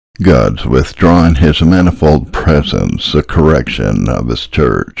God's withdrawn his manifold presence, the correction of his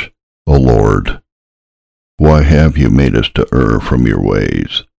church. O Lord, why have you made us to err from your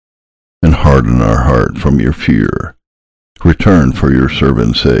ways, and harden our heart from your fear? Return for your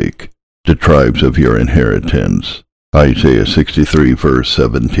servant's sake the tribes of your inheritance. Isaiah 63 verse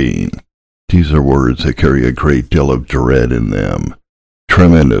 17. These are words that carry a great deal of dread in them.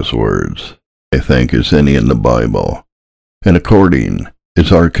 Tremendous words, I think, as any in the Bible. And according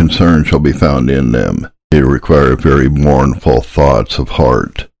as our concern shall be found in them, they require very mournful thoughts of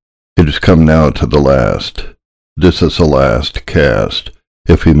heart. It has come now to the last. This is the last cast.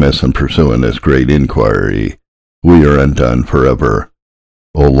 If we miss in pursuing this great inquiry, we are undone forever.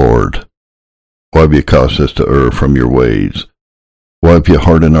 O Lord, why have you caused us to err from your ways? Why have you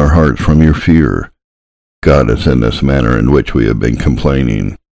hardened our hearts from your fear? God is in this manner in which we have been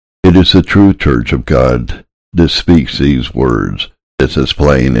complaining. It is the true church of God that speaks these words. This is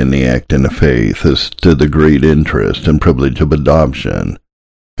plain in the act and the faith as to the great interest and privilege of adoption.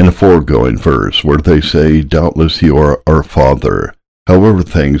 In the foregoing verse, where they say, doubtless you are our Father, however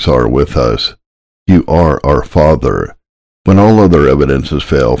things are with us, you are our Father. When all other evidences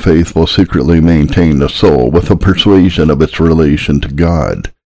fail, faith will secretly maintain the soul with a persuasion of its relation to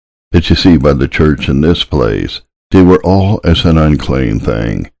God. As you see by the church in this place, they were all as an unclean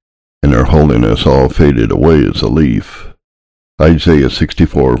thing, and their holiness all faded away as a leaf. Isaiah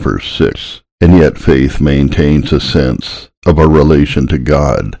 64 verse 6. And yet faith maintains a sense of a relation to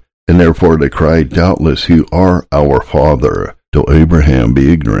God, and therefore they cried, doubtless you are our Father, though Abraham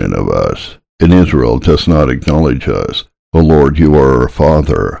be ignorant of us, and Israel does not acknowledge us. O Lord, you are our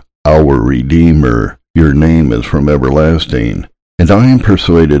Father, our Redeemer. Your name is from everlasting. And I am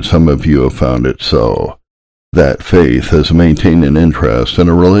persuaded some of you have found it so, that faith has maintained an interest and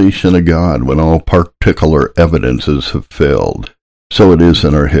a relation to God when all particular evidences have failed. So it is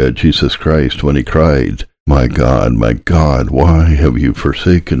in our head Jesus Christ when he cried, my God, why have you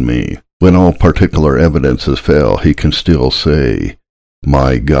forsaken me? When all particular evidences fail, he can still say,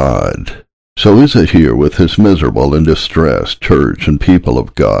 my God. So is it here with his miserable and distressed church and people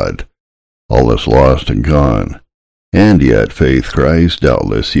of God. All is lost and gone. And yet faith cries,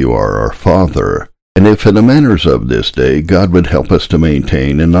 doubtless you are our Father. And if in the manners of this day God would help us to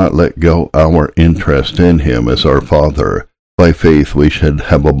maintain and not let go our interest in him as our Father, by faith we should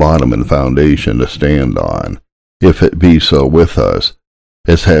have a bottom and foundation to stand on. If it be so with us,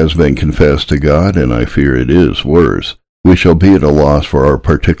 as has been confessed to God, and I fear it is worse, we shall be at a loss for our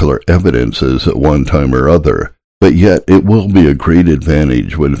particular evidences at one time or other. But yet it will be a great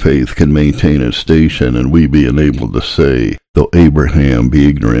advantage when faith can maintain its station, and we be enabled to say, though Abraham be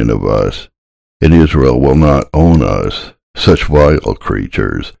ignorant of us, and Israel will not own us, such vile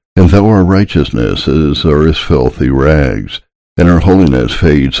creatures, and though our righteousnesses are as filthy rags, and our holiness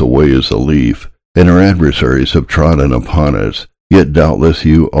fades away as a leaf, and our adversaries have trodden upon us, yet doubtless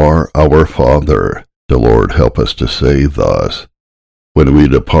you are our Father. The Lord help us to say thus. When we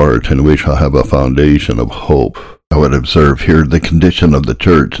depart, and we shall have a foundation of hope. I would observe here the condition of the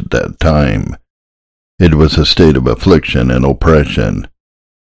church at that time. It was a state of affliction and oppression.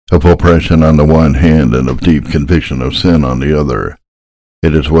 Of oppression on the one hand, and of deep conviction of sin on the other.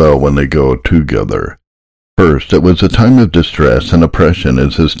 It is well when they go together. First, it was a time of distress and oppression,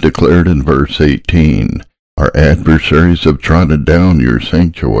 as is declared in verse 18. Our adversaries have trodden down your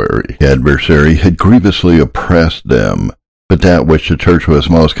sanctuary. The adversary had grievously oppressed them, but that which the church was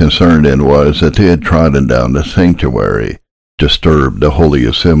most concerned in was that they had trodden down the sanctuary, disturbed the holy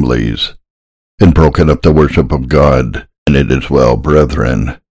assemblies, and broken up the worship of God. And it is well,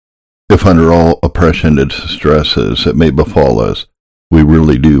 brethren, if under all oppression and distresses that may befall us, we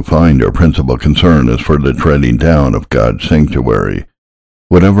really do find our principal concern is for the treading down of God's sanctuary.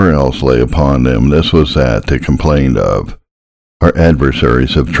 Whatever else lay upon them, this was that they complained of. Our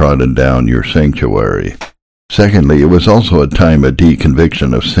adversaries have trodden down your sanctuary. Secondly, it was also a time of deep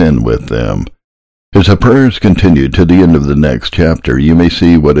conviction of sin with them. As the prayers continued to the end of the next chapter, you may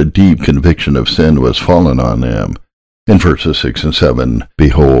see what a deep conviction of sin was fallen on them. In verses 6 and 7,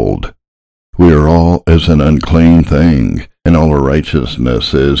 behold, we are all as an unclean thing, and all our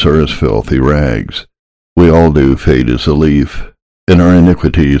righteousnesses are as filthy rags. We all do fade as a leaf, and our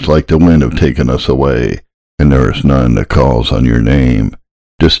iniquities like the wind have taken us away, and there is none that calls on your name,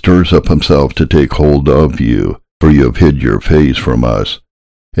 that stirs up himself to take hold of you, for you have hid your face from us,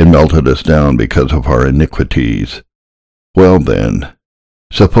 and melted us down because of our iniquities. Well then,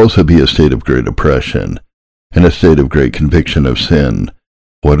 suppose it be a state of great oppression, and a state of great conviction of sin,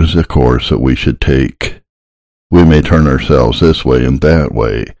 what is the course that we should take? We may turn ourselves this way and that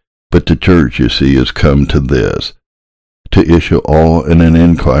way, but the church, you see, has come to this, to issue all in an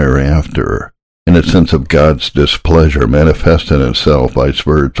inquire after, in a sense of God's displeasure manifest in itself by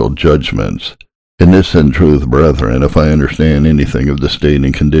spiritual judgments. In this, in truth, brethren, if I understand anything of the state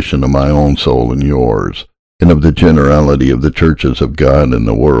and condition of my own soul and yours, and of the generality of the churches of God in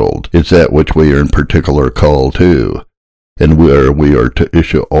the world, it's that which we are in particular called to, and where we are to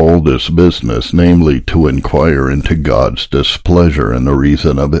issue all this business, namely to inquire into God's displeasure and the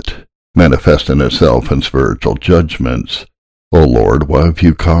reason of it, manifest in itself in spiritual judgments. O Lord, why have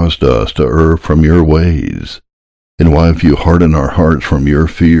you caused us to err from your ways? And why have you hardened our hearts from your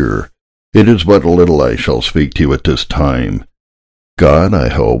fear? It is but a little I shall speak to you at this time. God, I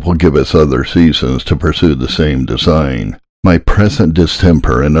hope, will give us other seasons to pursue the same design. My present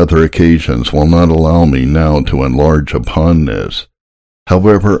distemper and other occasions will not allow me now to enlarge upon this.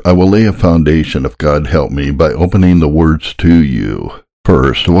 However, I will lay a foundation, if God help me, by opening the words to you.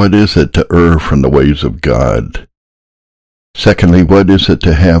 First, what is it to err from the ways of God? Secondly, what is it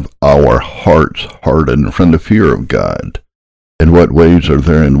to have our hearts hardened from the fear of God? And what ways are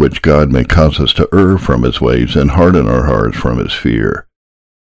there in which God may cause us to err from his ways and harden our hearts from his fear?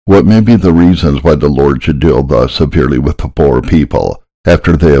 What may be the reasons why the Lord should deal thus severely with the poor people,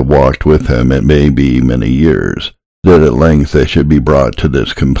 after they have walked with him, it may be many years, that at length they should be brought to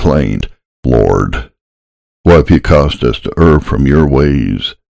this complaint, Lord, why have you caused us to err from your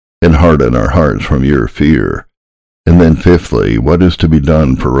ways, and harden our hearts from your fear? And then fifthly, what is to be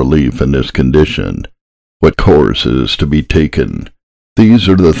done for relief in this condition? What course is to be taken? These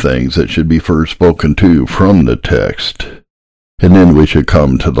are the things that should be first spoken to from the text. And then we should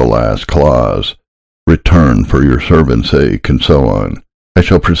come to the last clause, return for your servant's sake, and so on. I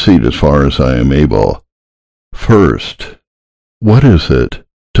shall proceed as far as I am able. First, what is it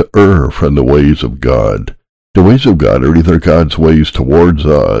to err from the ways of God? The ways of God are either God's ways towards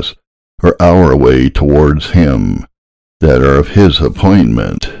us, or our way towards him, that are of his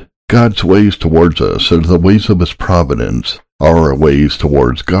appointment. God's ways towards us are the ways of his providence. Our ways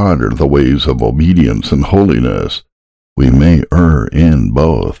towards God are the ways of obedience and holiness. We may err in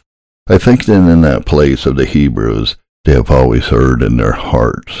both. I think then in that place of the Hebrews, they have always erred in their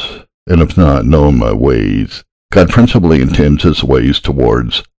hearts, and have not known my ways. God principally intends his ways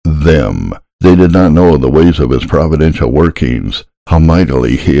towards them. They did not know the ways of his providential workings, how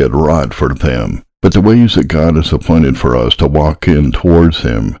mightily he had wrought for them. But the ways that God has appointed for us to walk in towards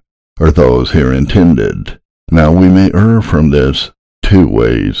him are those here intended. Now we may err from this two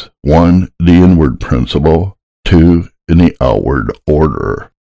ways. One, the inward principle. Two, in the outward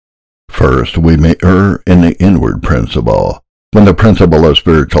order. First, we may err in the inward principle, when the principle of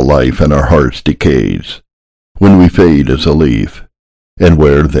spiritual life in our hearts decays, when we fade as a leaf. And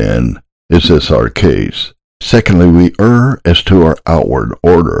where, then, is this our case? Secondly, we err as to our outward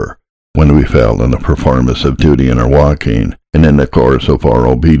order, when we fail in the performance of duty in our walking, and in the course of our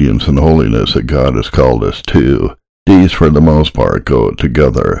obedience and holiness that God has called us to. These, for the most part, go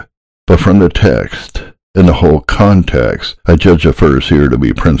together. But from the text, in the whole context, I judge the first here to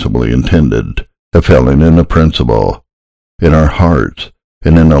be principally intended, of failing in the principle, in our hearts,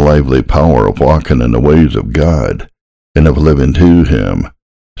 and in the lively power of walking in the ways of God, and of living to him,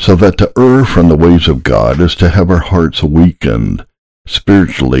 so that to err from the ways of God is to have our hearts weakened,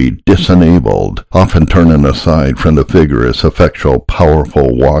 spiritually disenabled, often turning aside from the vigorous, effectual,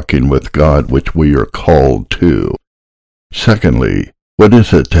 powerful walking with God which we are called to. Secondly, what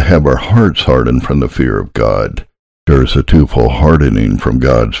is it to have our hearts hardened from the fear of God? There is a twofold hardening from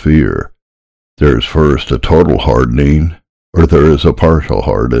God's fear. There is first a total hardening, or there is a partial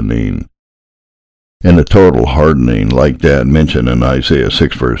hardening. And a total hardening, like that mentioned in Isaiah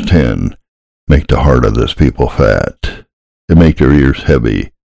 6 verse 10, make the heart of this people fat, and make their ears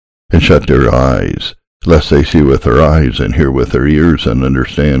heavy, and shut their eyes, lest they see with their eyes, and hear with their ears, and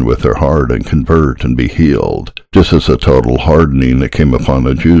understand with their heart, and convert, and be healed. This is a total hardening that came upon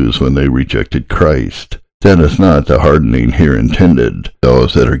the Jews when they rejected Christ. That is not the hardening here intended.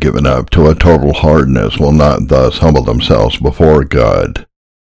 Those that are given up to a total hardness will not thus humble themselves before God,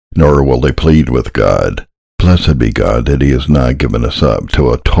 nor will they plead with God. Blessed be God that he has not given us up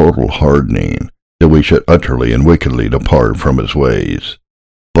to a total hardening, that we should utterly and wickedly depart from his ways.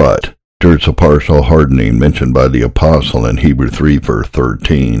 But there is a partial hardening mentioned by the apostle in Hebrews 3 verse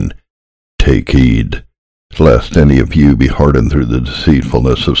 13. Take heed, lest any of you be hardened through the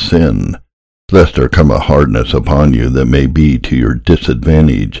deceitfulness of sin, lest there come a hardness upon you that may be to your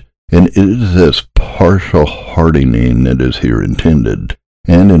disadvantage. And it is this partial hardening that is here intended,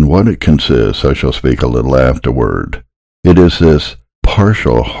 and in what it consists I shall speak a little afterward. It is this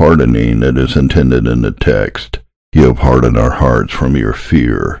partial hardening that is intended in the text. You have hardened our hearts from your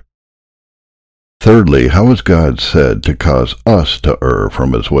fear. Thirdly, how is God said to cause us to err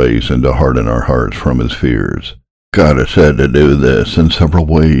from his ways and to harden our hearts from his fears? God is said to do this in several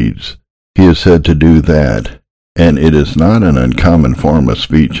ways. He is said to do that, and it is not an uncommon form of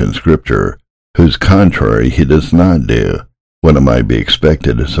speech in Scripture, whose contrary he does not do. What might be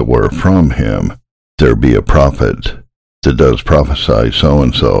expected, as it were, from him? There be a prophet that does prophesy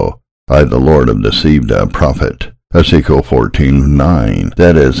so-and-so. I, the Lord, have deceived that prophet. Ezekiel 14:9.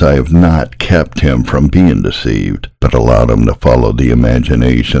 That is, I have not kept him from being deceived, but allowed him to follow the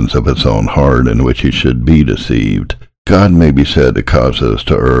imaginations of his own heart in which he should be deceived. God may be said to cause us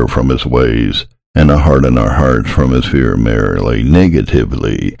to err from his ways, and to harden our hearts from his fear merely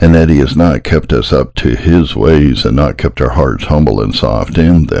negatively, and that he has not kept us up to his ways and not kept our hearts humble and soft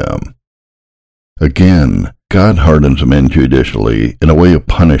in them. Again, God hardens men judicially in a way of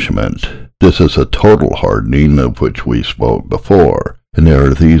punishment. This is a total hardening of which we spoke before, and there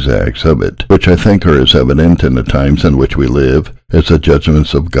are these acts of it, which I think are as evident in the times in which we live as the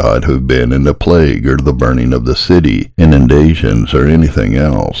judgments of God have been in the plague or the burning of the city, inundations, or anything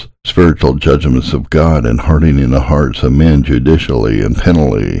else. Spiritual judgments of God and hardening the hearts of men judicially and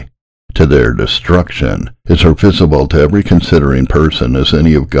penally to their destruction is as visible to every considering person as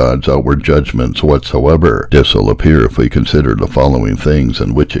any of God's outward judgments whatsoever. This will appear if we consider the following things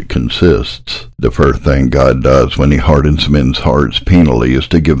in which it consists. The first thing God does when he hardens men's hearts penally is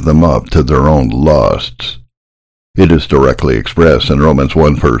to give them up to their own lusts. It is directly expressed in Romans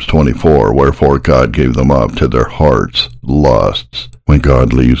 1 verse 24, wherefore God gave them up to their hearts' lusts. When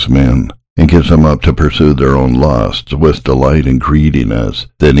God leaves men and gives them up to pursue their own lusts with delight and greediness,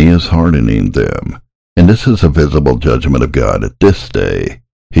 then he is hardening them. And this is a visible judgment of God at this day.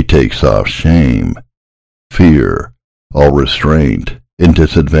 He takes off shame, fear, all restraint, and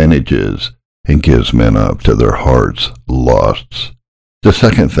disadvantages, and gives men up to their hearts' lusts. The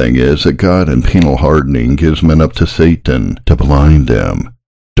second thing is that God in penal hardening gives men up to Satan to blind them,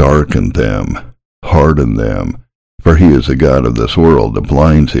 darken them, harden them, for he is the god of this world that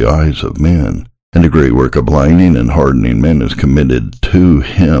blinds the eyes of men. And the great work of blinding and hardening men is committed to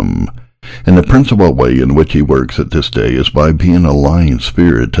him. And the principal way in which he works at this day is by being a lying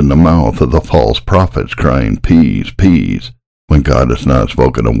spirit in the mouth of the false prophets, crying, peace, peace, when God has not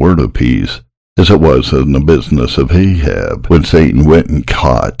spoken a word of peace, as it was in the business of Ahab, when Satan went and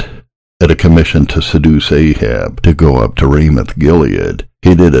caught at a commission to seduce Ahab to go up to Ramoth Gilead.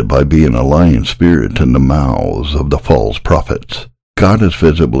 He did it by being a lying spirit in the mouths of the false prophets. God is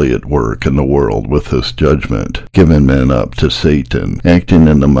visibly at work in the world with this judgment, giving men up to Satan, acting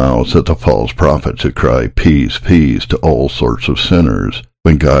in the mouths of the false prophets who cry, peace, peace, to all sorts of sinners,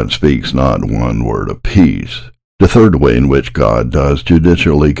 when God speaks not one word of peace. The third way in which God does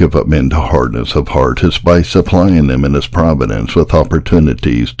judicially give up men to hardness of heart is by supplying them in his providence with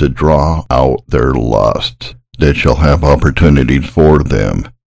opportunities to draw out their lusts. They shall have opportunities for them.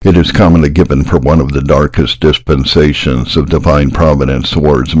 It is commonly given for one of the darkest dispensations of divine providence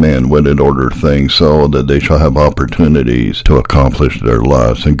towards men when it orders things so that they shall have opportunities to accomplish their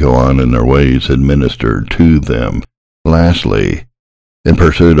lusts and go on in their ways administered to them. Lastly, in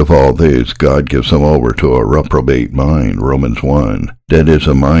pursuit of all these, God gives them over to a reprobate mind, Romans 1. That is,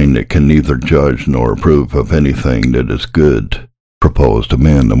 a mind that can neither judge nor approve of anything that is good. Propose to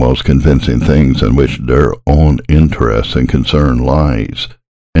men the most convincing things in which their own interest and concern lies,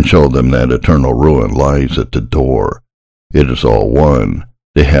 and show them that eternal ruin lies at the door. It is all one.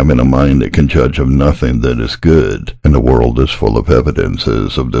 They have in a mind that can judge of nothing that is good, and the world is full of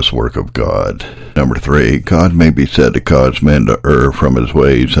evidences of this work of God. Number 3, God may be said to cause men to err from his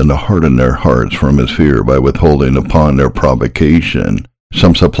ways and to harden their hearts from his fear by withholding upon their provocation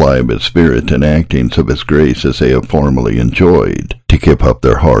some supply of his spirit and actings of his grace as they have formerly enjoyed, to keep up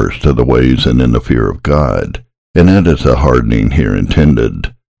their hearts to the ways and in the fear of God. And that is the hardening here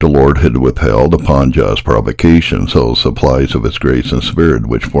intended. The Lord had withheld upon just provocation those supplies of his grace and spirit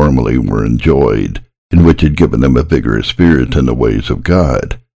which formerly were enjoyed, and which had given them a vigorous spirit in the ways of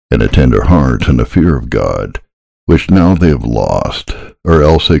God, and a tender heart in the fear of God, which now they have lost, or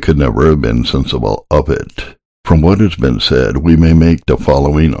else they could never have been sensible of it. From what has been said, we may make the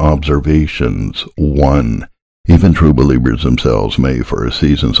following observations. 1. Even true believers themselves may for a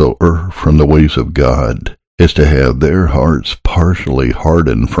season so err from the ways of God as to have their hearts partially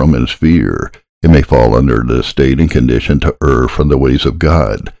hardened from his fear. It may fall under the state and condition to err from the ways of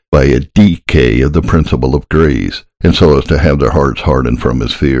God by a decay of the principle of grace, and so as to have their hearts hardened from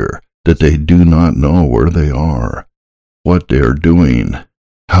his fear, that they do not know where they are, what they are doing,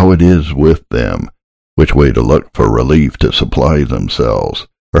 how it is with them, which way to look for relief to supply themselves,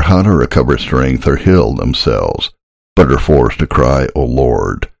 or how to recover strength or heal themselves, but are forced to cry, O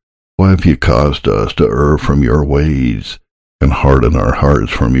Lord, Why have you caused us to err from your ways, and harden our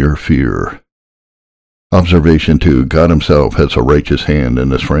hearts from your fear? Observation 2. God himself has a righteous hand in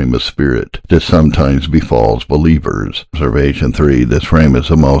this frame of spirit that sometimes befalls believers. Observation 3. This frame is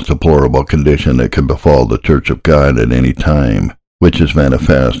the most deplorable condition that can befall the Church of God at any time, which is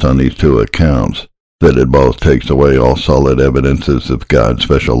manifest on these two accounts, that it both takes away all solid evidences of God's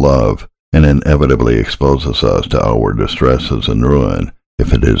special love, and inevitably exposes us to our distresses and ruin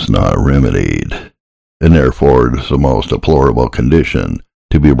if it is not remedied. And therefore it is the most deplorable condition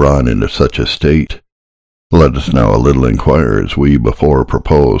to be brought into such a state. Let us now a little inquire, as we before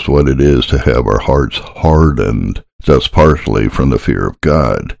proposed, what it is to have our hearts hardened, thus partially from the fear of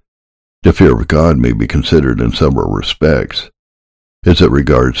God. The fear of God may be considered in several respects, as it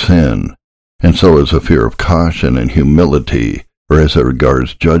regards sin, and so is a fear of caution and humility, or as it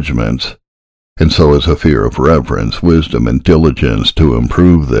regards judgments, and so is a fear of reverence, wisdom, and diligence to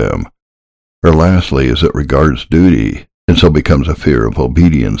improve them, or lastly as it regards duty, and so becomes a fear of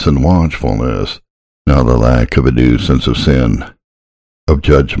obedience and watchfulness. Now the lack of a due sense of sin, of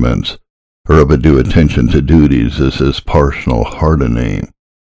judgments, or of a due attention to duties is this partial hardening.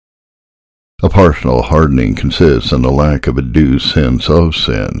 A partial hardening consists in the lack of a due sense of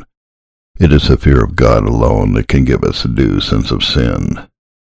sin. It is the fear of God alone that can give us a due sense of sin.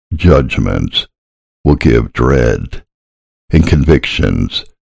 Judgments will give dread, and convictions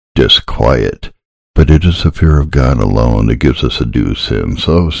disquiet, but it is the fear of God alone that gives us a due sense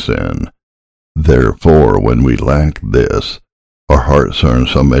of sin. Therefore, when we lack this, our hearts are in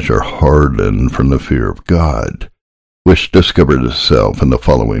some measure hardened from the fear of God, which discovers itself in the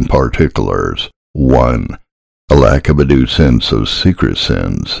following particulars. 1. A lack of a due sense of secret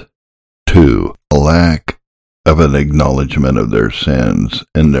sins. 2. A lack of an acknowledgement of their sins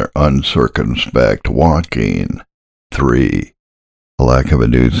and their uncircumspect walking. 3. A lack of a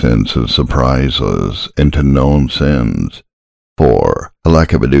due sense of surprises into known sins. 4. A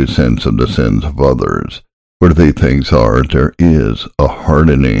lack of a due sense of the sins of others. Where these things are, there is a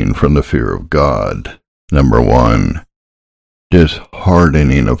hardening from the fear of God. Number 1. This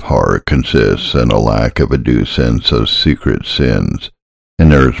hardening of heart consists in a lack of a due sense of secret sins,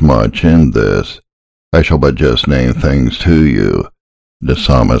 and there is much in this. I shall but just name things to you. The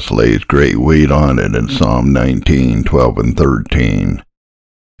psalmist lays great weight on it in Psalm 19, 12, and 13.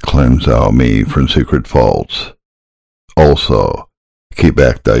 Cleanse thou me from secret faults. Also, keep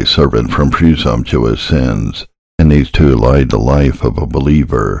back thy servant from presumptuous sins, and these two lie the life of a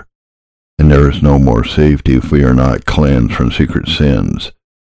believer. And there is no more safety if we are not cleansed from secret sins,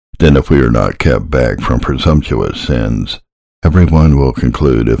 than if we are not kept back from presumptuous sins. Everyone will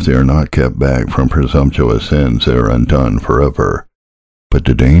conclude if they are not kept back from presumptuous sins, they are undone forever. But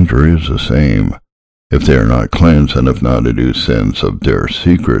the danger is the same, if they are not cleansed and have not a due sense of their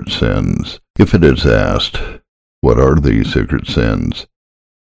secret sins. If it is asked, what are these secret sins?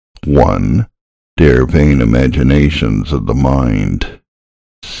 1. They are vain imaginations of the mind.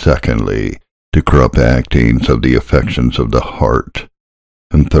 Secondly, the corrupt actings of the affections of the heart.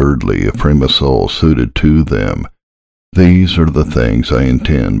 And thirdly, a frame of soul suited to them. These are the things I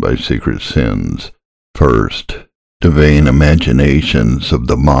intend by secret sins. First, the vain imaginations of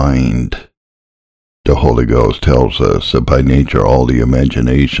the mind. The Holy Ghost tells us that by nature all the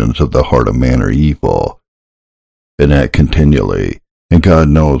imaginations of the heart of man are evil, and that continually, and God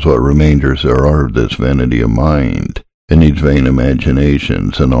knows what remainders there are of this vanity of mind, and these vain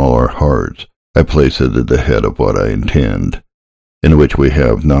imaginations in all our hearts. I place it at the head of what I intend, in which we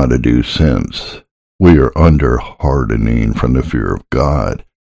have not a due sense. We are under hardening from the fear of God.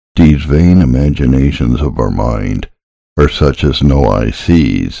 These vain imaginations of our mind are such as no eye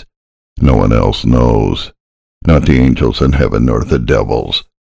sees, no one else knows, not the angels in heaven nor the devils,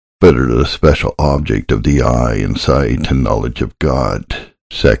 but are the special object of the eye and sight and knowledge of God.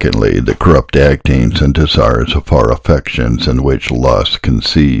 Secondly, the corrupt actings and desires of our affections, in which lust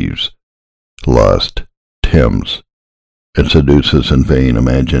conceives. Lust tempts and seduces in vain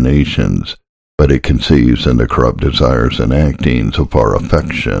imaginations, but it conceives in the corrupt desires and actings of our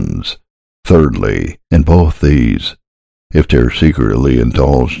affections. Thirdly, in both these, if they are secretly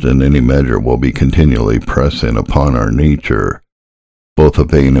indulged in any measure, will be continually pressing upon our nature, both the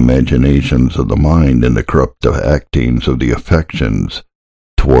vain imaginations of the mind and the corrupt actings of the affections,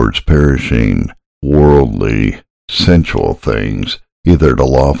 towards perishing, worldly, sensual things, either to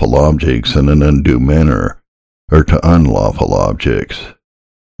lawful objects in an undue manner, or to unlawful objects.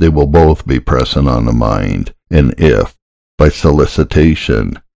 They will both be pressing on the mind, and if, by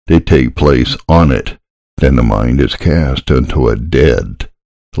solicitation, they take place on it, then the mind is cast into a dead,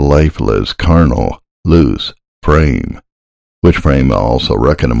 lifeless, carnal, loose frame, which frame also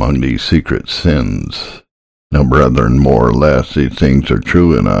reckon among these secret sins. Now, brethren, more or less these things are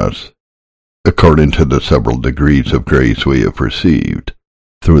true in us, according to the several degrees of grace we have received.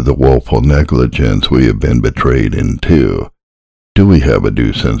 Through the woeful negligence we have been betrayed into. Do we have a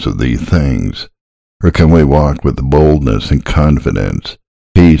due sense of these things? Or can we walk with boldness and confidence,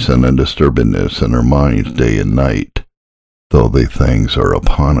 peace and undisturbedness in our minds day and night, though the things are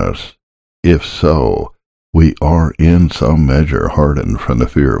upon us? If so, we are in some measure hardened from the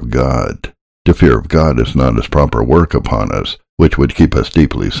fear of God. The fear of God is not His proper work upon us, which would keep us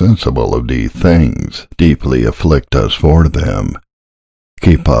deeply sensible of these things, deeply afflict us for them,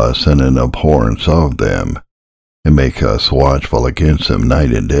 keep us in an abhorrence of them, and make us watchful against them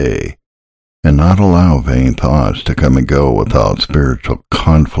night and day, and not allow vain thoughts to come and go without spiritual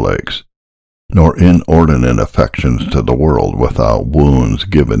conflicts, nor inordinate affections to the world without wounds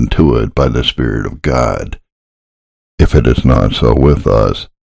given to it by the Spirit of God. If it is not so with us,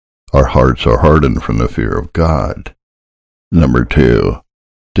 our hearts are hardened from the fear of God. Number 2.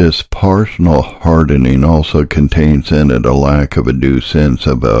 This partial hardening also contains in it a lack of a due sense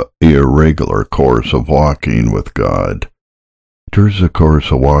of an irregular course of walking with God. There is a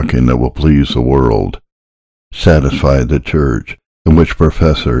course of walking that will please the world, satisfy the church, and which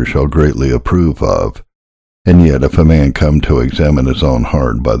professors shall greatly approve of. And yet if a man come to examine his own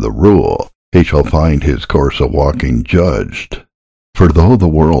heart by the rule, he shall find his course of walking judged. For though the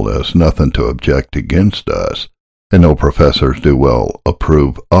world has nothing to object against us, and no professors do well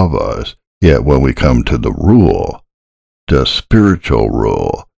approve of us, yet when we come to the rule, the spiritual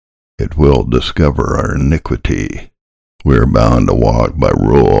rule, it will discover our iniquity. We are bound to walk by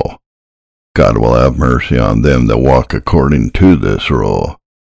rule. God will have mercy on them that walk according to this rule.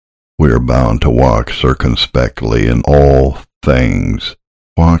 We are bound to walk circumspectly in all things.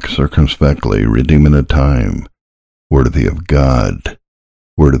 Walk circumspectly, redeeming the time, worthy of God,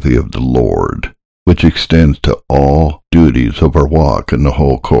 worthy of the Lord, which extends to all duties of our walk and the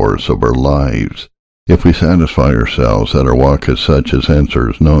whole course of our lives. If we satisfy ourselves that our walk is such as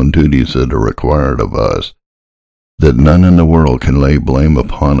answers known duties that are required of us, that none in the world can lay blame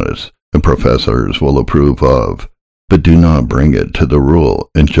upon us, and professors will approve of, but do not bring it to the rule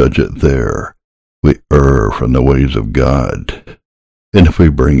and judge it there, we err from the ways of God. And if we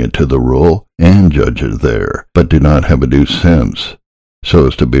bring it to the rule and judge it there, but do not have a due sense, so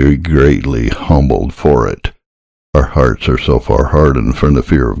as to be greatly humbled for it, our hearts are so far hardened from the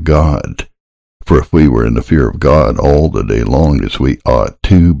fear of God. For if we were in the fear of God all the day long as we ought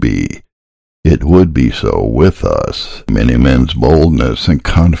to be, it would be so with us. Many men's boldness and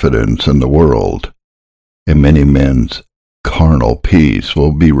confidence in the world, and many men's carnal peace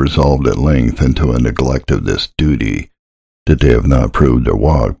will be resolved at length into a neglect of this duty, that they have not proved their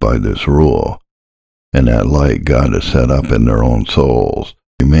walk by this rule, and that light God has set up in their own souls.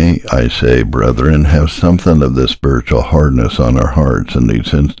 We may, I say, brethren, have something of this spiritual hardness on our hearts in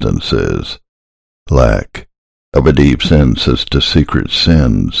these instances. Lack of a deep sense as to secret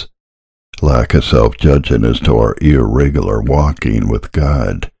sins, lack of self-judging as to our irregular walking with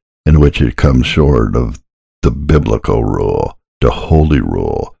God, in which it comes short of the biblical rule, the holy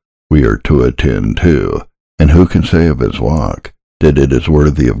rule we are to attend to. And who can say of his walk that it is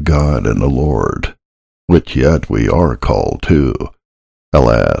worthy of God and the Lord, which yet we are called to?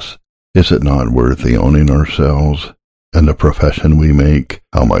 Alas, is it not worthy owning ourselves, and the profession we make?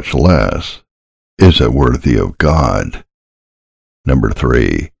 How much less is it worthy of God? Number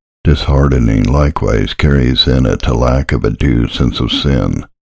 3. This hardening likewise carries in it a lack of a due sense of sin.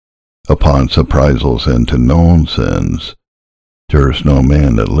 Upon surprisals into known sins, there is no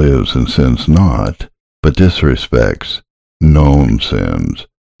man that lives and sins not, but disrespects known sins.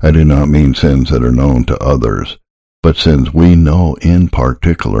 I do not mean sins that are known to others, but sins we know in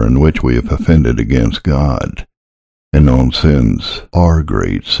particular in which we have offended against God. And known sins are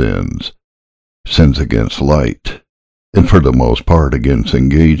great sins, sins against light, and for the most part against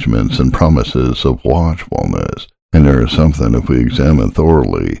engagements and promises of watchfulness. And there is something, if we examine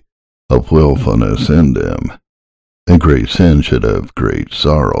thoroughly, of willfulness in them. And great sin should have great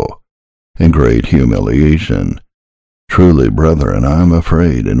sorrow, and great humiliation. Truly, brethren, I am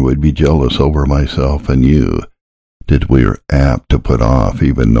afraid and would be jealous over myself and you, that we are apt to put off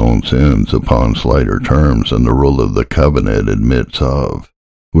even known sins upon slighter terms than the rule of the covenant admits of.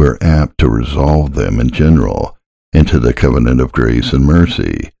 We are apt to resolve them in general into the covenant of grace and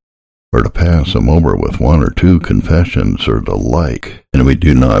mercy, or to pass them over with 1 or 2 confessions or the like, and we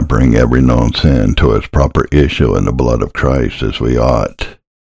do not bring every known sin to its proper issue in the blood of Christ as we ought.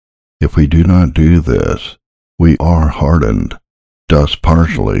 If we do not do this, we are hardened, thus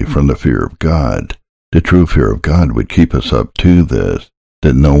partially from the fear of God, The true fear of God would keep us up to this,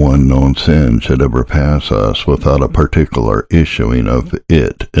 that no unknown sin should ever pass us without a particular issuing of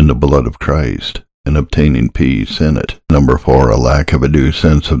it in the blood of Christ, and obtaining peace in it. Number 4, a lack of a due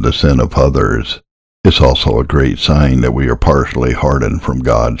sense of the sin of others is also a great sign that we are partially hardened from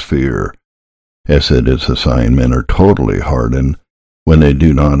God's fear, as it is a sign men are totally hardened when they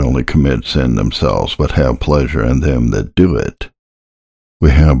do not only commit sin themselves, but have pleasure in them that do it.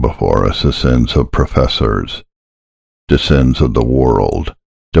 We have before us the sins of professors, the sins of the world,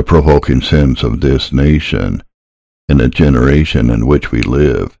 the provoking sins of this nation, and the generation in which we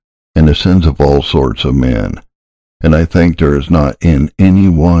live, and the sins of all sorts of men. And I think there is not in any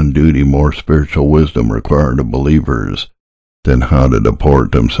one duty more spiritual wisdom required of believers than how to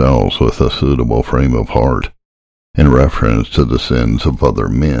deport themselves with a suitable frame of heart in reference to the sins of other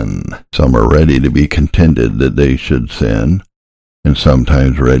men. Some are ready to be contented that they should sin, and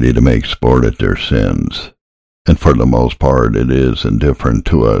sometimes ready to make sport at their sins. And for the most part it is indifferent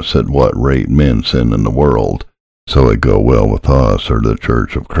to us at what rate men sin in the world, so it go well with us or the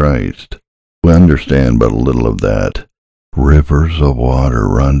Church of Christ. We understand but a little of that. Rivers of water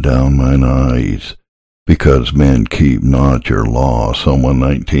run down mine eyes, because men keep not your law. Psalm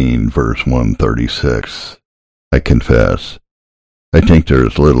 119, verse 136. I confess, I think there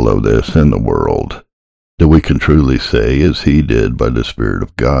is little of this in the world, that we can truly say, as he did by the Spirit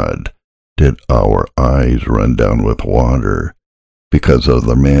of God, did our eyes run down with water, because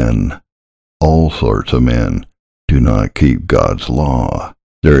other men, all sorts of men, do not keep God's law.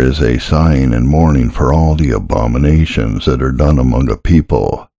 There is a sighing and mourning for all the abominations that are done among a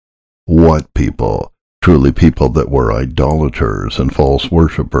people. What people? Truly people that were idolaters and false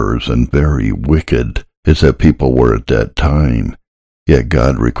worshippers and very wicked, as that people were at that time. Yet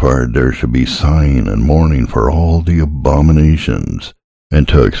God required there should be sighing and mourning for all the abominations, and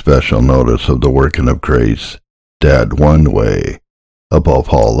took special notice of the working of grace, that one way, above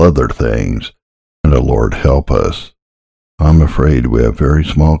all other things, and the Lord help us. I'm afraid we have very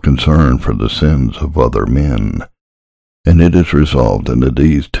small concern for the sins of other men, and it is resolved into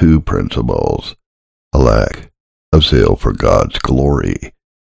these two principles: a lack of zeal for God's glory,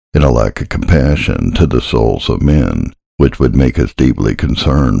 and a lack of compassion to the souls of men, which would make us deeply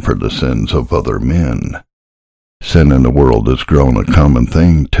concerned for the sins of other men. Sin in the world has grown a common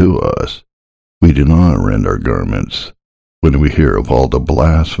thing to us. We do not rend our garments when we hear of all the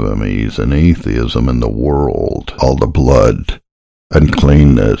blasphemies and atheism in the world, all the blood,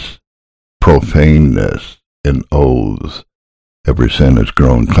 uncleanness, profaneness, and oaths. Every sin has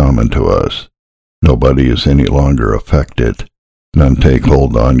grown common to us. Nobody is any longer affected. None take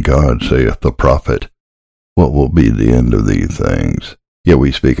hold on God, saith the prophet. What will be the end of these things? Yet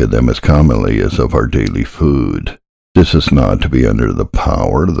we speak of them as commonly as of our daily food. This is not to be under the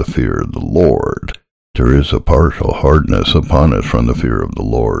power of the fear of the Lord. There is a partial hardness upon us from the fear of the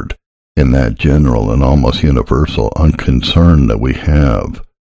Lord, in that general and almost universal unconcern that we have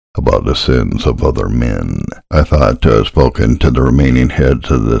about the sins of other men. I thought to have spoken to the remaining heads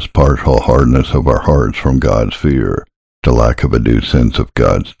of this partial hardness of our hearts from God's fear, the lack of a due sense of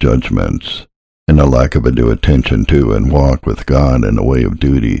God's judgments, and the lack of a due attention to and walk with God in the way of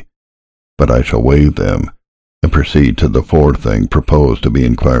duty. But I shall waive them, and proceed to the fourth thing proposed to be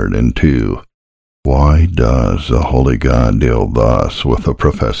inquired into. Why does the Holy God deal thus with a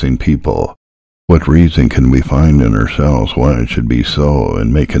professing people? What reason can we find in ourselves why it should be so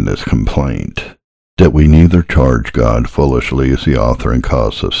in making this complaint? That we neither charge God foolishly as the author and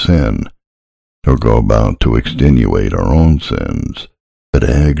cause of sin, nor go about to extenuate our own sins, but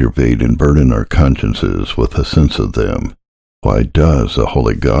aggravate and burden our consciences with a sense of them. Why does the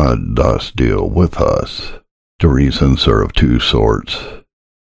Holy God thus deal with us? The reasons are of two sorts.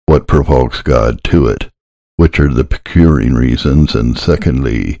 What provokes God to it, which are the procuring reasons, and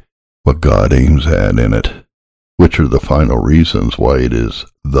secondly, what God aims at in it, which are the final reasons why it is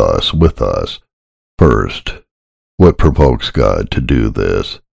thus with us. First, what provokes God to do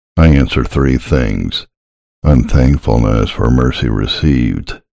this? I answer three things. Unthankfulness for mercy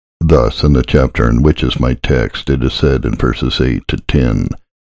received. Thus, in the chapter in which is my text, it is said in verses 8 to 10,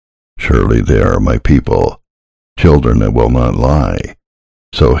 Surely they are my people, children that will not lie.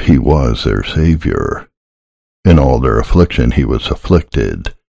 So he was their Savior. In all their affliction he was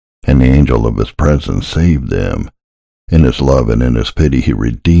afflicted, and the angel of his presence saved them. In his love and in his pity he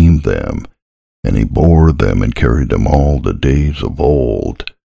redeemed them, and he bore them and carried them all the days of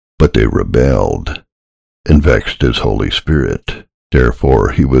old. But they rebelled, and vexed his Holy Spirit.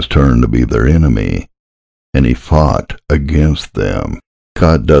 Therefore he was turned to be their enemy, and he fought against them.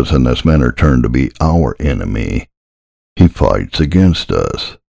 God does in this manner turn to be our enemy. He fights against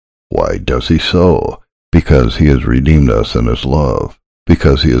us. Why does he so? because he has redeemed us in his love,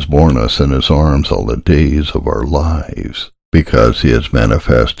 because he has borne us in his arms all the days of our lives, because he has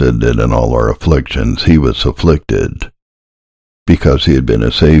manifested that in all our afflictions he was afflicted, because he had been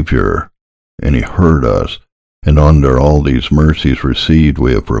a Savior, and he heard us, and under all these mercies received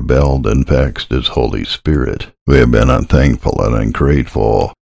we have rebelled and vexed his Holy Spirit. We have been unthankful and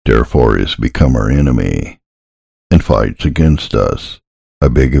ungrateful, therefore he has become our enemy, and fights against us. I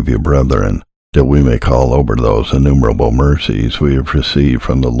beg of you, brethren, that we may call over those innumerable mercies we have received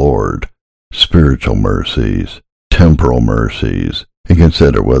from the Lord, spiritual mercies, temporal mercies, and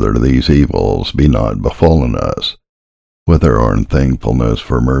consider whether these evils be not befallen us, whether our unthankfulness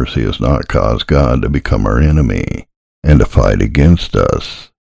for mercy has not caused God to become our enemy, and to fight against us.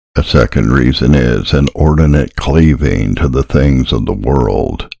 A second reason is inordinate cleaving to the things of the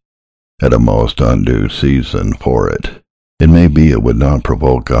world, at a most undue season for it. It may be it would not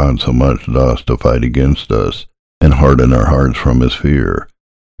provoke God so much thus to fight against us, and harden our hearts from his fear,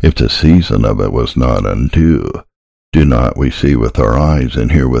 if the season of it was not undue. Do not we see with our eyes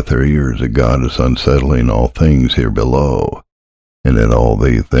and hear with our ears that God is unsettling all things here below, and that all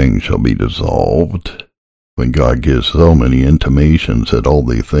these things shall be dissolved? When God gives so many intimations that all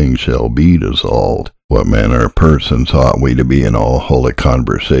these things shall be dissolved, what manner of persons ought we to be in all holy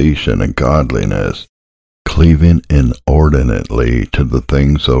conversation and godliness, cleaving inordinately to the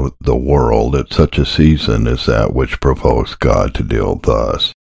things of the world at such a season as that which provokes God to deal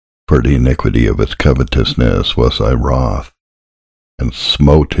thus? For the iniquity of his covetousness was I wroth, and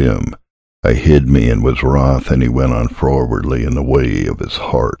smote him. I hid me and was wroth, and he went on forwardly in the way of his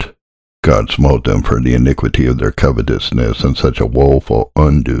heart. God smote them for the iniquity of their covetousness in such a woeful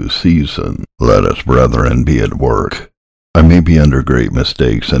undue season. Let us, brethren, be at work. I may be under great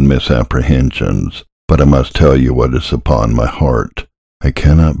mistakes and misapprehensions, but I must tell you what is upon my heart. I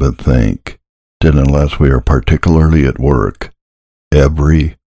cannot but think that unless we are particularly at work,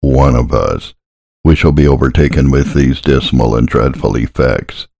 every one of us, we shall be overtaken with these dismal and dreadful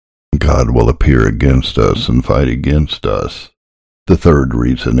effects. God will appear against us and fight against us. The third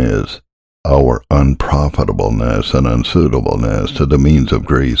reason is our unprofitableness and unsuitableness to the means of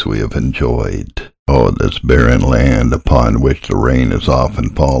grace we have enjoyed. Oh, this barren land upon which the rain has often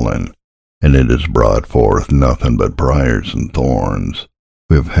fallen, and it has brought forth nothing but briars and thorns.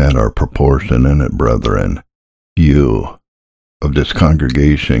 We have had our proportion in it, brethren. You, of this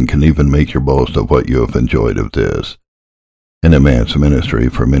congregation, can even make your boast of what you have enjoyed of this, in a man's ministry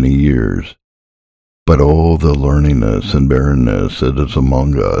for many years. But oh, the learningness and barrenness that is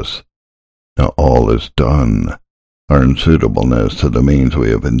among us! Now all is done, our unsuitableness to the means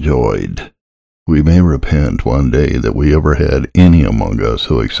we have enjoyed. We may repent one day that we ever had any among us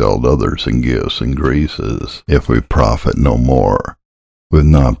who excelled others in gifts and graces, if we profit no more. We have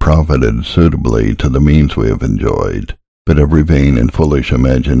not profited suitably to the means we have enjoyed, but every vain and foolish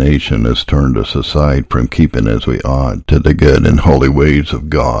imagination has turned us aside from keeping as we ought to the good and holy ways of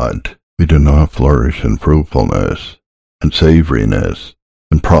God. We do not flourish in fruitfulness, and savoriness,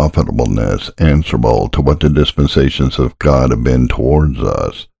 and profitableness answerable to what the dispensations of God have been towards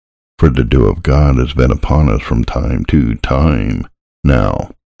us, for the dew of God has been upon us from time to time.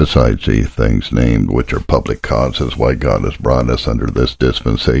 Now, besides these things named, which are public causes why God has brought us under this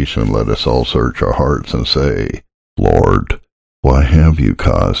dispensation, let us all search our hearts and say, Lord, why have you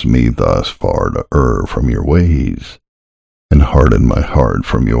caused me thus far to err from your ways, and harden my heart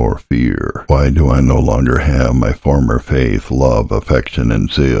from your fear? Why do I no longer have my former faith, love, affection,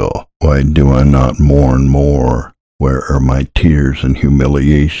 and zeal? Why do I not mourn more? Where are my tears and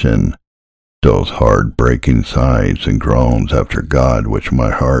humiliation, those heart-breaking sighs and groans after God which my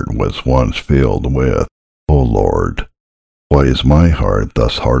heart was once filled with? O Lord, why is my heart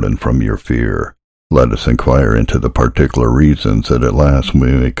thus hardened from your fear? Let us inquire into the particular reasons, that at last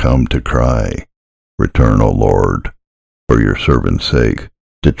we may come to cry, Return, O Lord, for your servant's sake,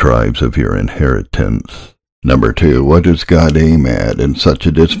 the tribes of your inheritance. Number 2, what does God aim at in such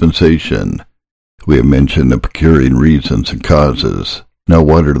a dispensation? We have mentioned the procuring reasons and causes. Now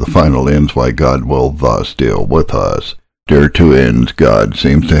what are the final ends why God will thus deal with us? There are 2 ends God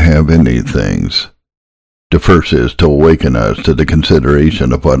seems to have in these things. The first is to awaken us to the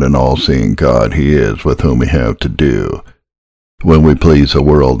consideration of what an all-seeing God he is with whom we have to do. When we please the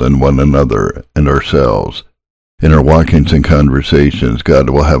world and one another and ourselves, in our walkings and conversations, God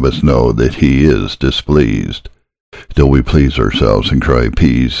will have us know that he is displeased. Though we please ourselves and cry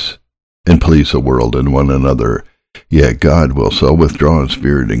peace, and please the world and one another, yet God will so withdraw his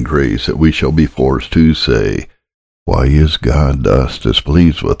spirit and grace that we shall be forced to say, Why is God thus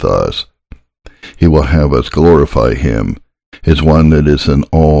displeased with us? He will have us glorify him as one that is an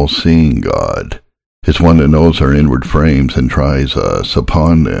all-seeing God, is one that knows our inward frames and tries us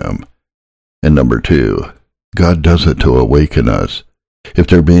upon them. And number 2, God does it to awaken us, if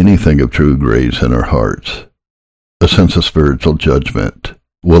there be anything of true grace in our hearts. A sense of spiritual judgment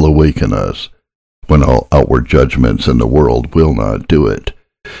will awaken us, when all outward judgments in the world will not do it,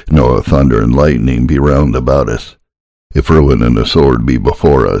 nor thunder and lightning be round about us. If ruin and the sword be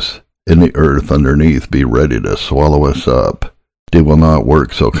before us, and the earth underneath be ready to swallow us up, they will not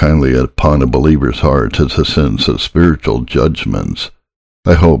work so kindly upon a believer's heart as the sense of spiritual judgments.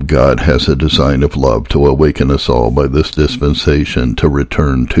 I hope God has a design of love to awaken us all by this dispensation to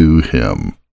return to Him.